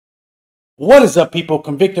What is up, people?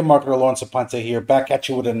 Convicted marketer Lawrence Aponte here, back at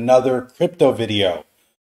you with another crypto video.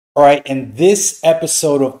 All right, in this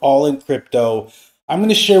episode of All in Crypto, I'm going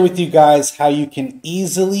to share with you guys how you can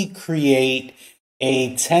easily create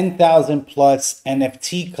a 10,000 plus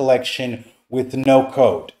NFT collection with no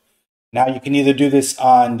code. Now, you can either do this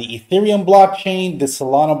on the Ethereum blockchain, the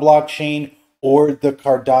Solana blockchain, or the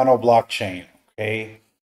Cardano blockchain. Okay,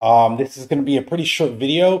 this is going to be a pretty short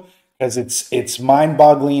video because it's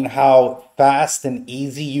mind-boggling how fast and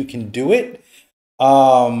easy you can do it.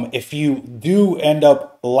 If you do end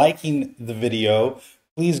up liking the video,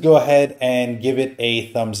 please go ahead and give it a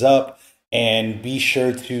thumbs up and be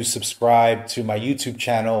sure to subscribe to my YouTube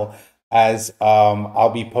channel as I'll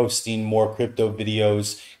be posting more crypto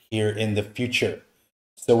videos here in the future.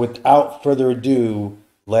 So without further ado,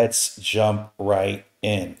 let's jump right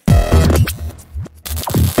in.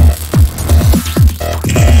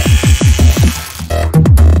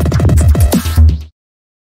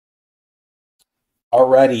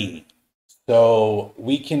 Alrighty, so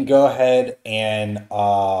we can go ahead and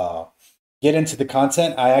get into the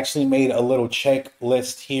content. I actually made a little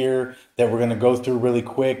checklist here that we're going to go through really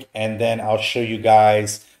quick, and then I'll show you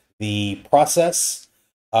guys the process.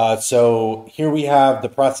 So here we have the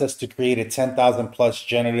process to create a 10,000 plus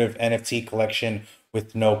generative NFT collection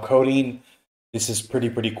with no coding. This is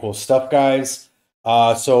pretty cool stuff, guys.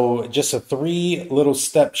 So just a 3 little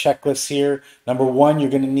step checklist here. Number 1,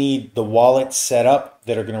 you're going to need the wallet set up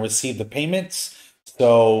that are going to receive the payments.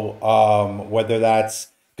 So whether that's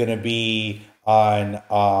going to be on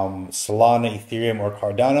Solana, Ethereum, or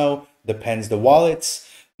Cardano, depends the wallets.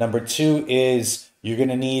 Number 2 is you're going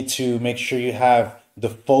to need to make sure you have the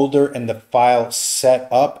folder and the file set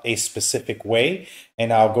up a specific way,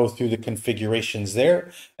 and I'll go through the configurations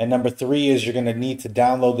there. And number 3 is you're going to need to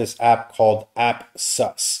download this app called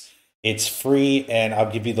AppSus. It's free, and I'll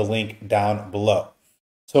give you the link down below.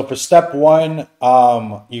 So for step 1,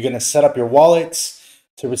 you're going to set up your wallets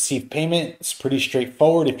to receive payment. It's pretty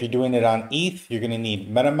straightforward. If you're doing it on ETH, you're going to need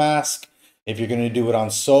Metamask. If you're going to do it on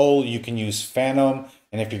Sol, you can use Phantom,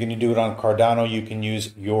 and if you're going to do it on Cardano, you can use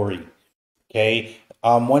Yoroi. Okay,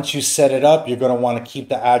 once you set it up, you're going to want to keep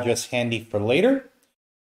the address handy for later.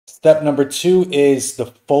 Step number 2 is the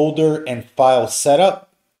folder and file setup.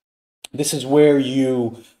 This is where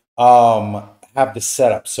you have the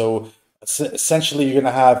setup. So essentially, you're going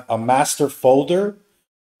to have a master folder.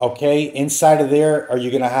 Okay, inside of there, are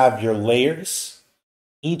you going to have your layers?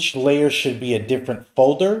 Each layer should be a different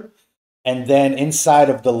folder. And then inside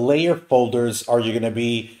of the layer folders are you going to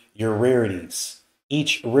be your rarities.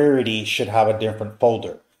 Each rarity should have a different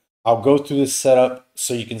folder. I'll go through this setup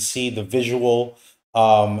so you can see the visual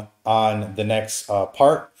on the next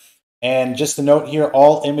part. And just a note here,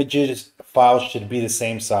 all images files should be the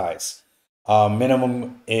same size.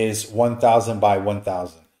 Minimum is 1000 by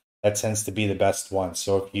 1000. That tends to be the best one.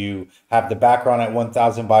 So if you have the background at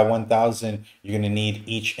 1000 by 1000, you're going to need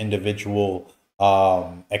each individual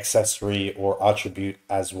accessory or attribute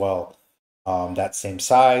as well, that same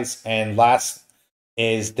size. And last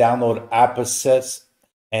is download AppSus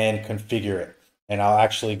and configure it. And I'll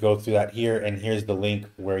actually go through that here. And here's the link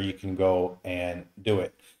where you can go and do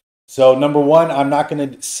it. So number 1, I'm not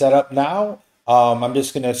going to set up now. I'm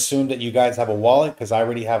just going to assume that you guys have a wallet because I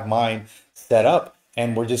already have mine set up.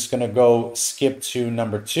 And we're just going to go skip to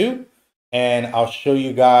number 2. And I'll show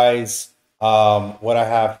you guys what I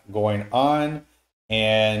have going on.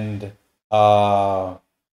 And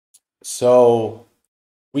so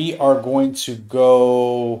we are going to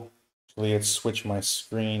go, actually, let's switch my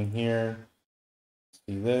screen here.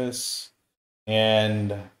 See this.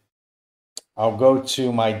 And I'll go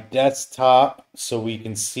to my desktop so we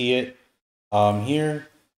can see it here.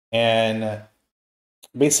 And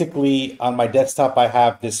basically, on my desktop, I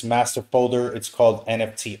have this master folder. It's called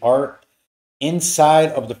NFT art.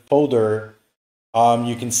 Inside of the folder,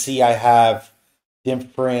 you can see I have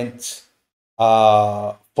different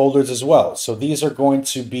folders as well. So these are going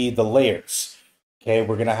to be the layers. Okay,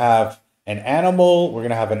 we're going to have an animal, we're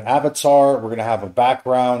going to have an avatar, we're going to have a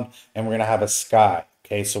background, and we're going to have a sky.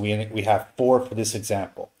 Okay, so we have 4 for this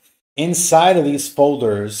example. Inside of these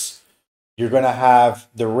folders, you're going to have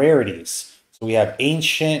the rarities. So we have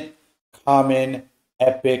ancient, common,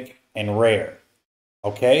 epic, and rare.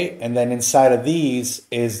 Okay, and then inside of these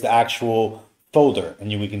is the actual folder. And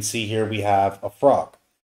we can see here we have a frog.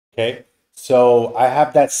 Okay, so I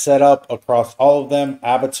have that set up across all of them.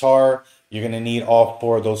 Avatar, you're going to need all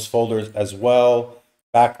 4 of those folders as well.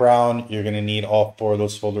 Background, you're going to need all 4 of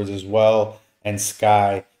those folders as well. And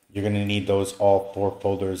sky, you're going to need those all 4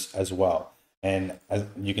 folders as well. And as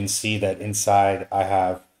you can see that inside I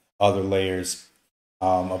have other layers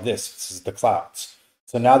of this. This is the clouds.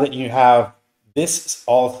 So now that you have this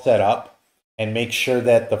all set up, and make sure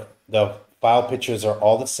that the file pictures are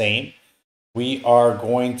all the same, we are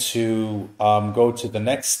going to go to the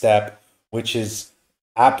next step, which is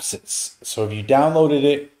Abscess. So if you downloaded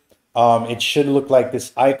it, it should look like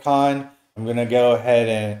this icon. I'm going to go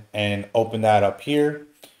ahead and open that up here.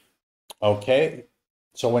 Okay.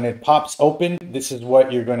 So when it pops open, this is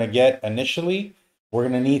what you're going to get initially. We're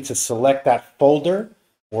going to need to select that folder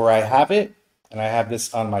where I have it. And I have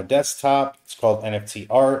this on my desktop. It's called NFT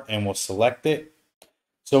art, and we'll select it.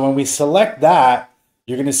 So when we select that,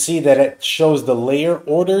 you're going to see that it shows the layer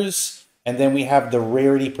orders, and then we have the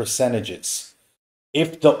rarity percentages.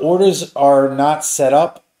 If the orders are not set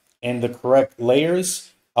up in the correct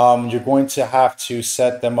layers, you're going to have to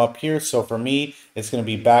set them up here. So for me, it's going to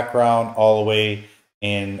be background all the way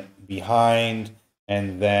in behind,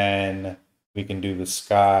 and then we can do the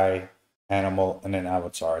sky, animal, and then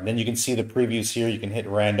avatar. And then you can see the previews here. You can hit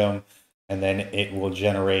random, and then it will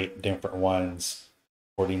generate different ones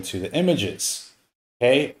according to the images.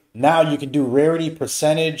 Okay, now you can do rarity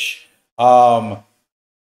percentage. Like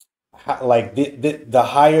the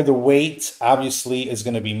higher the weight, obviously, is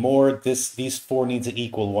going to be more. These four need to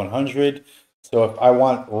equal 100. So if I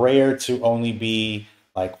want rare to only be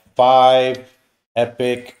like 5,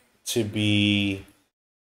 epic to be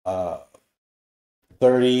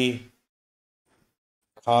 30,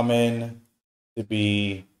 common to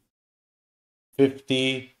be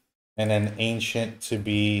 50, and then ancient to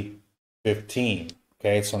be 15.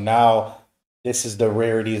 Okay, so now this is the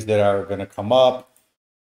rarities that are going to come up.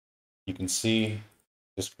 You can see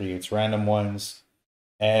this creates random ones.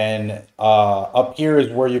 And up here is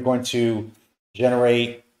where you're going to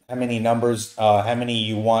generate how many numbers, how many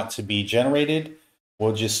you want to be generated.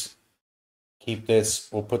 We'll just keep this,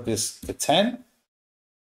 we'll put this to 10.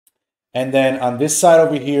 And then on this side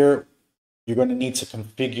over here, you're going to need to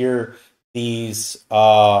configure these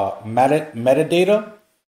metadata.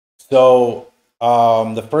 So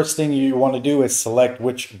the first thing you want to do is select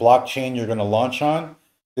which blockchain you're going to launch on.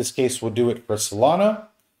 In this case, we'll do it for Solana.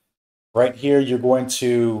 Right here, you're going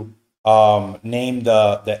to name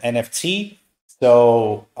the NFT.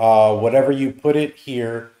 So whatever you put it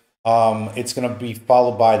here, it's going to be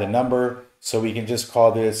followed by the number. So we can just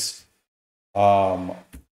call this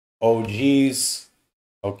OGs.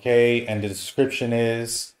 Okay, and the description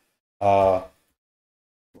is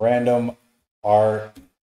random art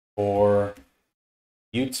for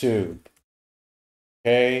YouTube.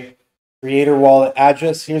 Okay, creator wallet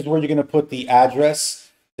address. Here's where you're going to put the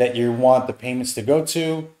address that you want the payments to go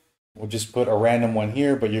to. We'll just put a random one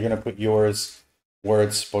here, but you're going to put yours where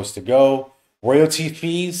it's supposed to go. Royalty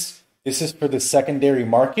fees. This is for the secondary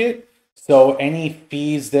market. So any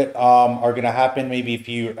fees that are going to happen, maybe if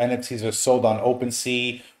your NFTs are sold on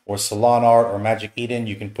OpenSea or Solana or Magic Eden,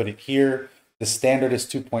 you can put it here. The standard is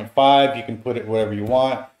 2.5. You can put it wherever you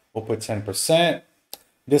want. We'll put 10%.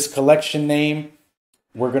 This collection name,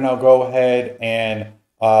 we're going to go ahead and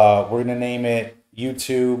we're going to name it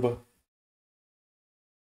YouTube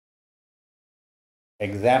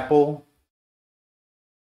example.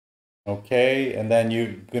 Okay, and then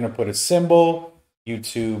you're going to put a symbol,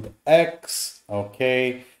 YouTube X.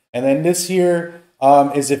 Okay, and then this here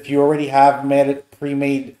is if you already have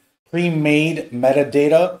pre-made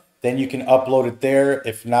metadata, then you can upload it there.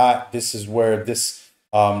 If not, this is where this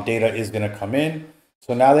data is going to come in.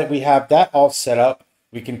 So now that we have that all set up,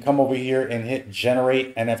 we can come over here and hit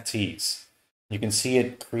generate NFTs. You can see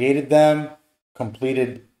it created them,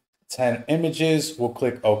 completed 10 images. We'll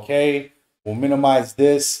click OK. We'll minimize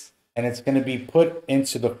this, and it's going to be put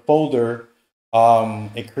into the folder.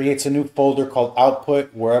 It creates a new folder called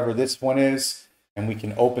output, wherever this one is, and we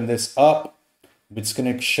can open this up. It's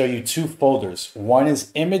going to show you two folders. One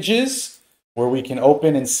is images, where we can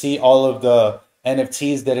open and see all of the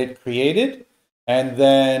NFTs that it created. And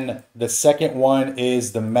then the second one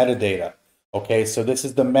is the metadata. Okay, so this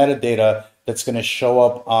is the metadata that's going to show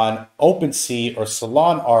up on OpenSea or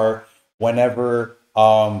Solana art whenever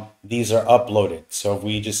these are uploaded. So if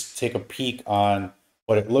we just take a peek on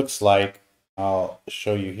what it looks like, I'll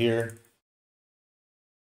show you here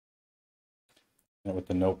with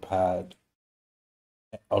the notepad.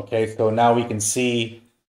 Okay, so now we can see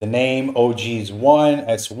the name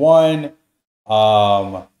OGs1,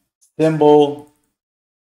 S1, symbol,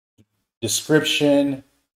 description,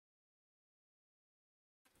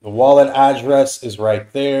 the wallet address is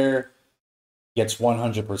right there, gets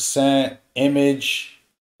 100%, image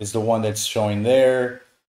is the one that's showing there,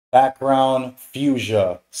 background,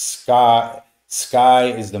 fuchsia, sky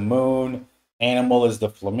is the moon, animal is the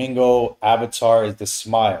flamingo, avatar is the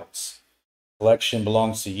smiles. collection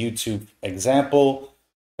belongs to YouTube example,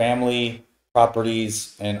 family,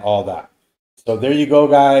 properties, and all that. So there you go,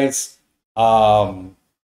 guys.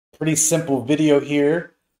 Pretty simple video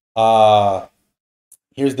here.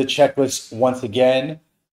 Here's the checklist once again.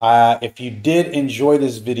 If you did enjoy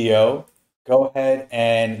this video, go ahead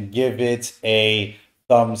and give it a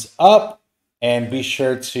thumbs up and be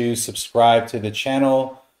sure to subscribe to the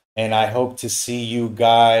channel. And I hope to see you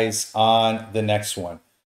guys on the next one.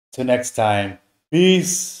 Till next time,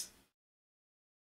 peace.